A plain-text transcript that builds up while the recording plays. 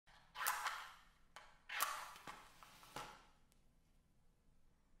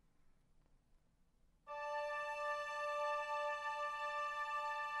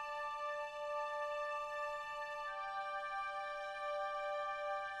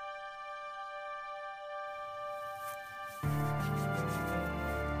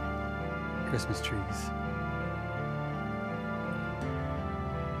Christmas trees.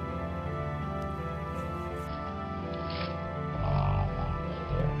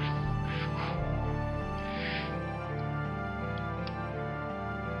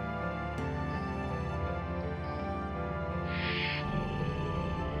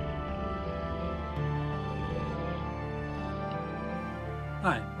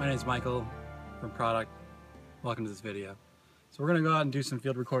 Hi, my name is Michael from Product. Welcome to this video. So we're going to go out and do some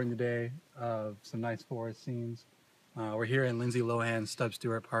field recording today of some nice forest scenes. We're here in Lindsay Lohan's Stub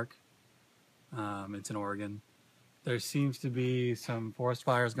Stewart Park. It's in Oregon. There seems to be some forest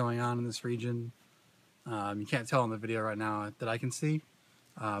fires going on in this region. You can't tell in the video right now that I can see,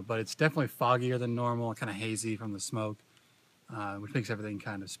 but it's definitely foggier than normal, kind of hazy from the smoke, which makes everything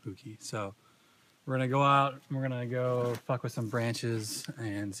kind of spooky. So we're gonna go out, and we're gonna go fuck with some branches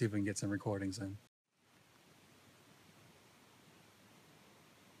and see if we can get some recordings in.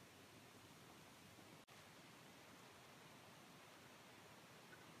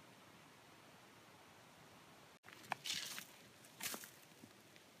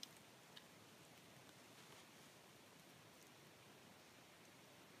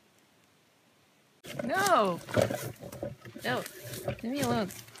 No! No! Leave me alone.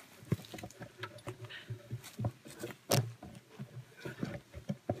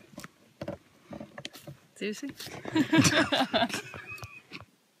 Seriously?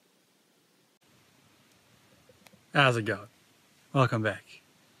 How's it going? Welcome back.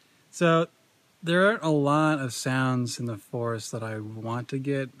 So there aren't a lot of sounds in the forest that I want to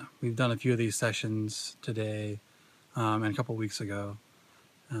get. We've done a few of these sessions today and a couple weeks ago.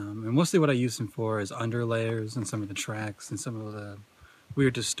 And mostly what I use them for is underlayers and some of the tracks and some of the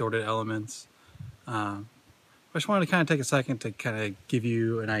weird distorted elements. I just wanted to kind of take a second to kind of give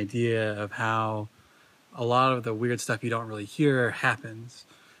you an idea of how a lot of the weird stuff you don't really hear happens.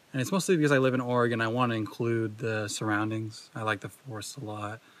 And it's mostly because I live in Oregon. I want to include the surroundings. I like the forest a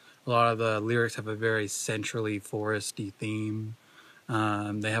lot. A lot of the lyrics have a very centrally foresty theme.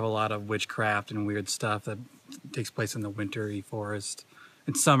 They have a lot of witchcraft and weird stuff that takes place in the wintry forest.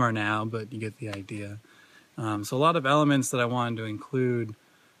 It's summer now, but you get the idea. So a lot of elements that I wanted to include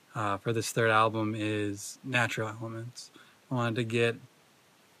for this third album is natural elements. I wanted to get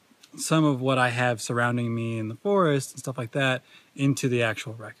some of what I have surrounding me in the forest and stuff like that into the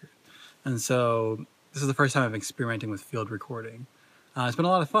actual record. And so this is the first time I'm experimenting with field recording. It's been a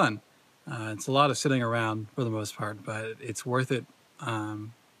lot of fun. It's a lot of sitting around for the most part, but it's worth it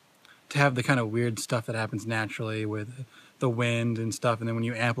to have the kind of weird stuff that happens naturally with the wind and stuff. And then when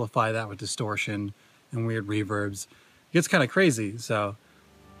you amplify that with distortion and weird reverbs, it gets kind of crazy. So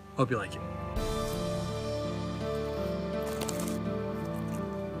hope you like it.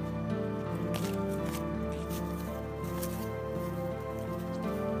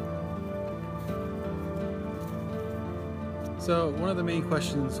 So one of the main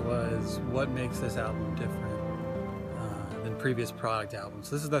questions was what makes this album different than previous Product albums.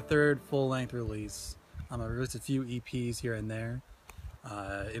 So this is the third full-length release. I released a few EPs here and there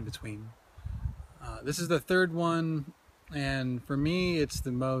in between. This is the third one, and for me it's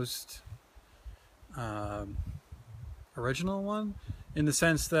the most original one, in the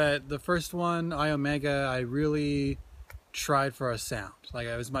sense that the first one, I Omega, I really tried for a sound. Like,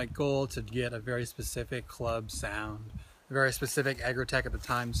 it was my goal to get a very specific club sound, a very specific Agrotech at the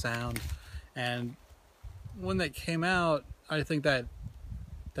time sound, and when that came out, I think that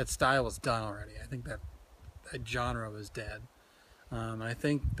style was done already. I think that genre was dead. I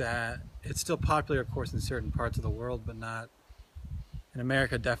think that it's still popular, of course, in certain parts of the world, but not in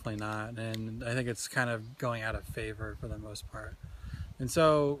America, definitely not. And I think it's kind of going out of favor for the most part. And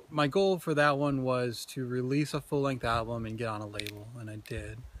so my goal for that one was to release a full-length album and get on a label, and I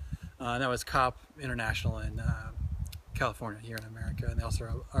did. And that was Cop International in California, here in America, and they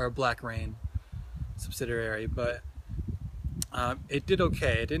also are a Black Rain subsidiary. But it did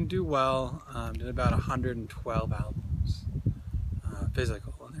okay. It didn't do well. Did about 112 albums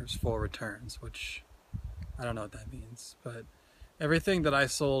physical, and there's 4 returns, which I don't know what that means. But everything that I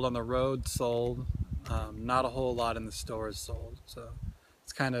sold on the road sold. Not a whole lot in the stores sold. So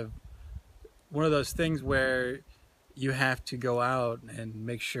it's kind of one of those things where you have to go out and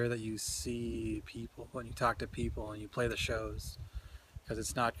make sure that you see people and you talk to people and you play the shows, because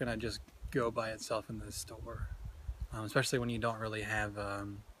it's not going to just go by itself in the store, especially when you don't really have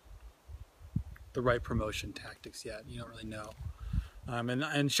the right promotion tactics yet. You don't really know.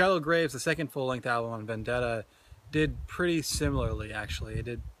 And Shallow Graves, the second full-length album on Vendetta, did pretty similarly, actually.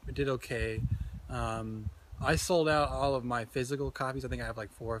 It did okay. I sold out all of my physical copies. I think I have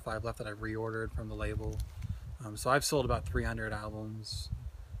like 4 or 5 left that I've reordered from the label. So I've sold about 300 albums,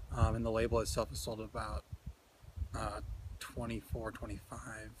 and the label itself has sold about 24, 25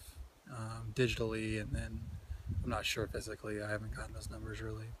 digitally, and then I'm not sure physically. I haven't gotten those numbers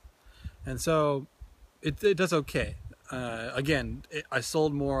really. And so it does okay. Again, I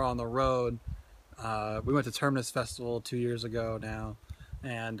sold more on the road. We went to Terminus Festival 2 years ago now,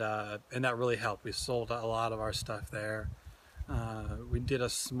 and that really helped. We sold a lot of our stuff there. We did a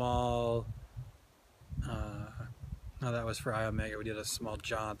small, no, that was for iOmega. We did a small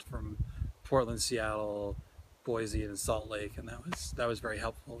jaunt from Portland, Seattle, Boise, and Salt Lake, and that was very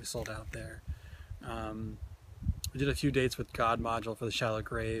helpful. We sold out there. We did a few dates with God Module for the Shallow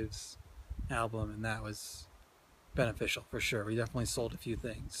Graves album, and that was beneficial for sure. We definitely sold a few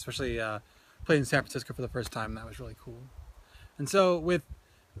things, especially played in San Francisco for the first time. That was really cool. And so with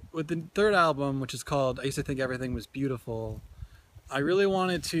the third album, which is called I Used to Think Everything Was Beautiful, I really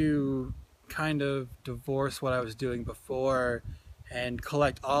wanted to kind of divorce what I was doing before and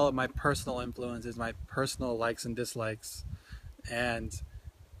collect all of my personal influences, my personal likes and dislikes, and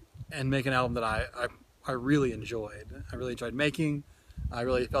make an album that I really enjoyed. I really enjoyed making. I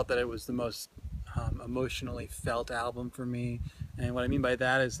really felt that it was the most emotionally felt album for me. And what I mean by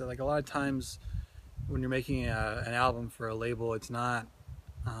that is that, like, a lot of times when you're making an album for a label, it's not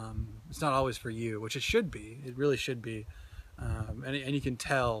always for you, which it should be. It really should be. And you can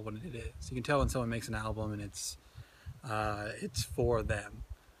tell when it is. You can tell when someone makes an album and it's for them.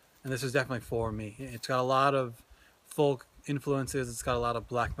 And this is definitely for me. It's got a lot of folk influences. It's got a lot of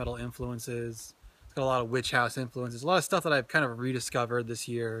black metal influences. It's got a lot of witch house influences. A lot of stuff that I've kind of rediscovered this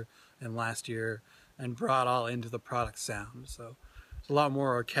year and last year and brought all into the product sound. So there's a lot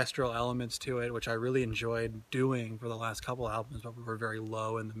more orchestral elements to it, which I really enjoyed doing for the last couple albums, but we were very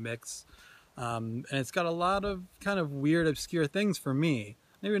low in the mix. And it's got a lot of kind of weird, obscure things for me.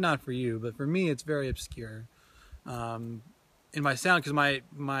 Maybe not for you, but for me, it's very obscure in my sound, because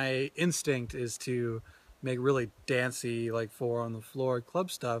my instinct is to make really dancey, like four on the floor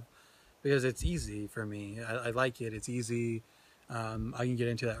club stuff, because it's easy for me. I like it. It's easy. I can get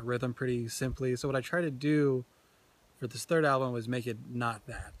into that rhythm pretty simply. So what I try to do for this third album was make it not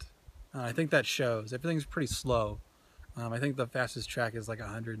that. I think that shows. Everything's pretty slow. I think the fastest track is like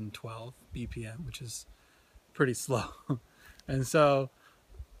 112 BPM, which is pretty slow. And so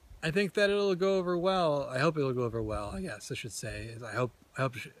I think that it'll go over well. I hope it'll go over well, I guess I should say. I hope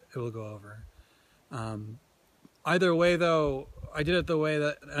it will go over. Either way, though, I did it the way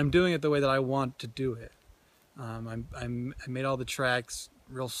that I'm doing it the way that I want to do it. I made all the tracks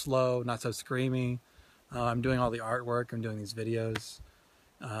real slow, not so screamy. I'm doing all the artwork. I'm doing these videos.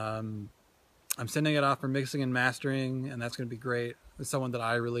 I'm sending it off for mixing and mastering, and that's going to be great. It's someone that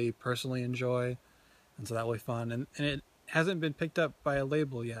I really personally enjoy, and so that will be fun. And it hasn't been picked up by a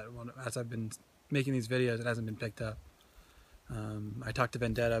label yet. As I've been making these videos, it hasn't been picked up. I talked to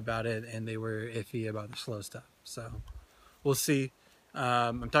Vendetta about it, and they were iffy about the slow stuff. So we'll see.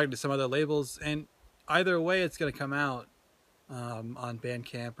 I'm talking to some other labels, and either way, it's going to come out on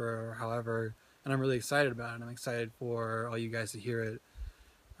Bandcamp or however, and I'm really excited about it. I'm excited for all you guys to hear it.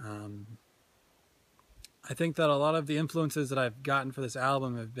 I think that a lot of the influences that I've gotten for this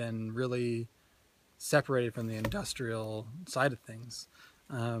album have been really separated from the industrial side of things.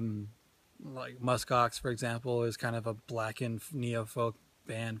 Like Muskox, for example, is kind of a blackened neo-folk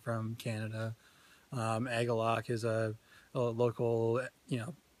band from Canada. Agalok is a local,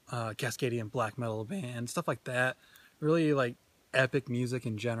 Cascadian black metal band, stuff like that. Really like epic music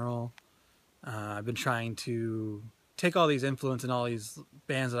in general. I've been trying to take all these influence and all these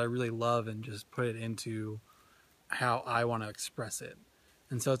bands that I really love and just put it into how I want to express it.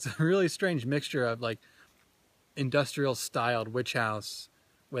 And so it's a really strange mixture of like industrial styled witch house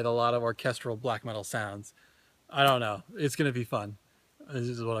with a lot of orchestral black metal sounds. I don't know. It's going to be fun. This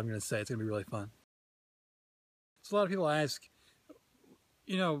is what I'm going to say. It's going to be really fun. So a lot of people ask,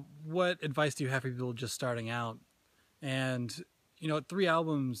 what advice do you have for people just starting out? And, 3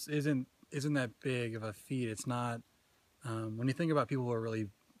 albums isn't that big of a feat. It's not, when you think about people who are really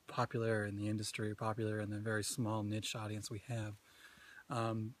popular in the industry, popular in the very small niche audience we have,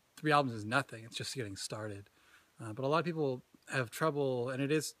 3 albums is nothing. It's just getting started. But a lot of people have trouble, and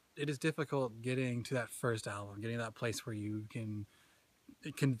it is difficult getting to that first album, getting to that place where you can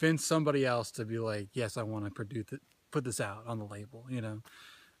convince somebody else to be like, yes, I want to put this out on the label,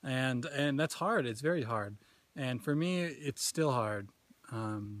 and that's hard. It's very hard. And for me, it's still hard.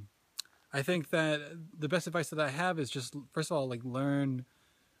 I think that the best advice that I have is just, first of all, like learn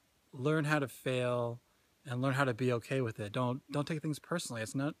how to fail and learn how to be okay with it. Don't take things personally.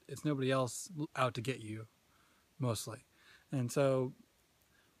 It's nobody else out to get you, mostly. And so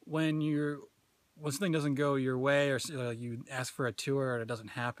when when something doesn't go your way, or you ask for a tour and it doesn't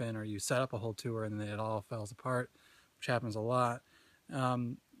happen, or you set up a whole tour and then it all falls apart, which happens a lot.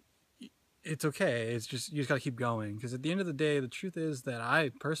 It's okay. It's just, you just got to keep going, because at the end of the day, the truth is that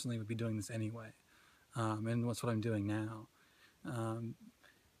I personally would be doing this anyway, and that's what I'm doing now.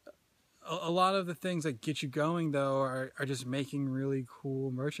 A lot of the things that get you going, though, are just making really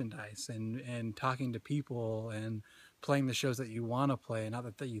cool merchandise and talking to people and playing the shows that you want to play,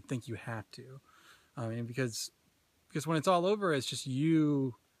 not that you think you have to. I mean, because when it's all over, it's just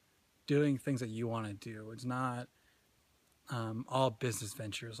you doing things that you want to do. It's not all business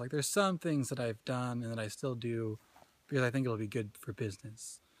ventures. Like, there's some things that I've done and that I still do because I think it'll be good for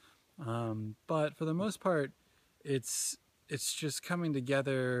business. But for the most part, it's just coming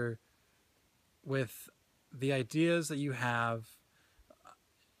together with the ideas that you have,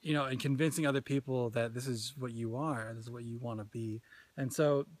 and convincing other people that this is what you are, this is what you want to be. And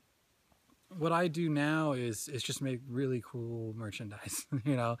so what I do now is just make really cool merchandise.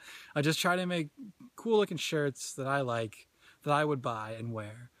 I just try to make cool looking shirts that I like, that I would buy and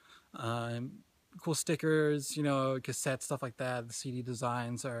wear. Cool stickers, cassette stuff like that. The CD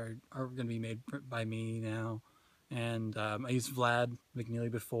designs are going to be made by me now. And I used Vlad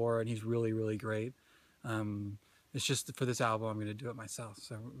McNeely before, and he's really, really great. It's just for this album, I'm going to do it myself,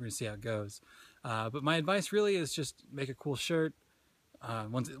 so we're going to see how it goes. But my advice really is just make a cool shirt,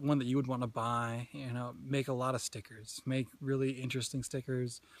 one that you would want to buy. Make a lot of stickers, make really interesting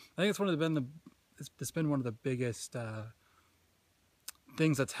stickers. I think it's been one of the biggest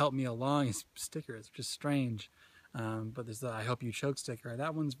things that's helped me along is stickers, which is strange. But there's the I Hope You Choke sticker.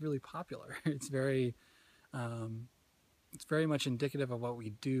 That one's really popular. It's very much indicative of what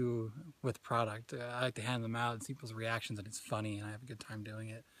we do with product. I like to hand them out and see people's reactions, and it's funny, and I have a good time doing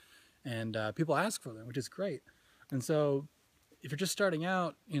it. And people ask for them, which is great. And so if you're just starting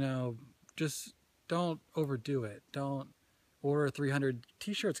out, just don't overdo it. Don't order 300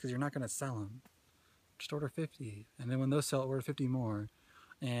 t-shirts because you're not going to sell them. Just order 50. And then when those sell, order 50 more.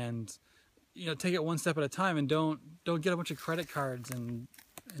 And, take it one step at a time, and don't get a bunch of credit cards and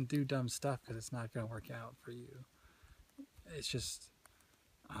do dumb stuff, because it's not going to work out for you. It's just,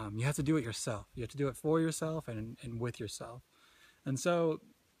 you have to do it yourself. You have to do it for yourself and with yourself. And so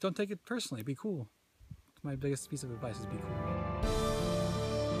don't take it personally. Be cool. My biggest piece of advice is be cool.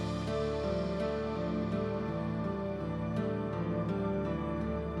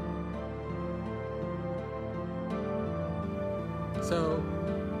 So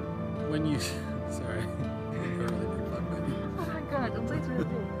when you, sorry. Oh my god, don't take it.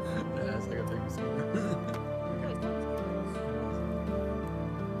 Yeah, it's like a big mistake.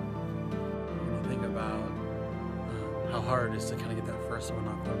 When you think about how hard it is to kind of get that first one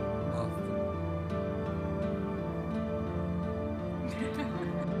off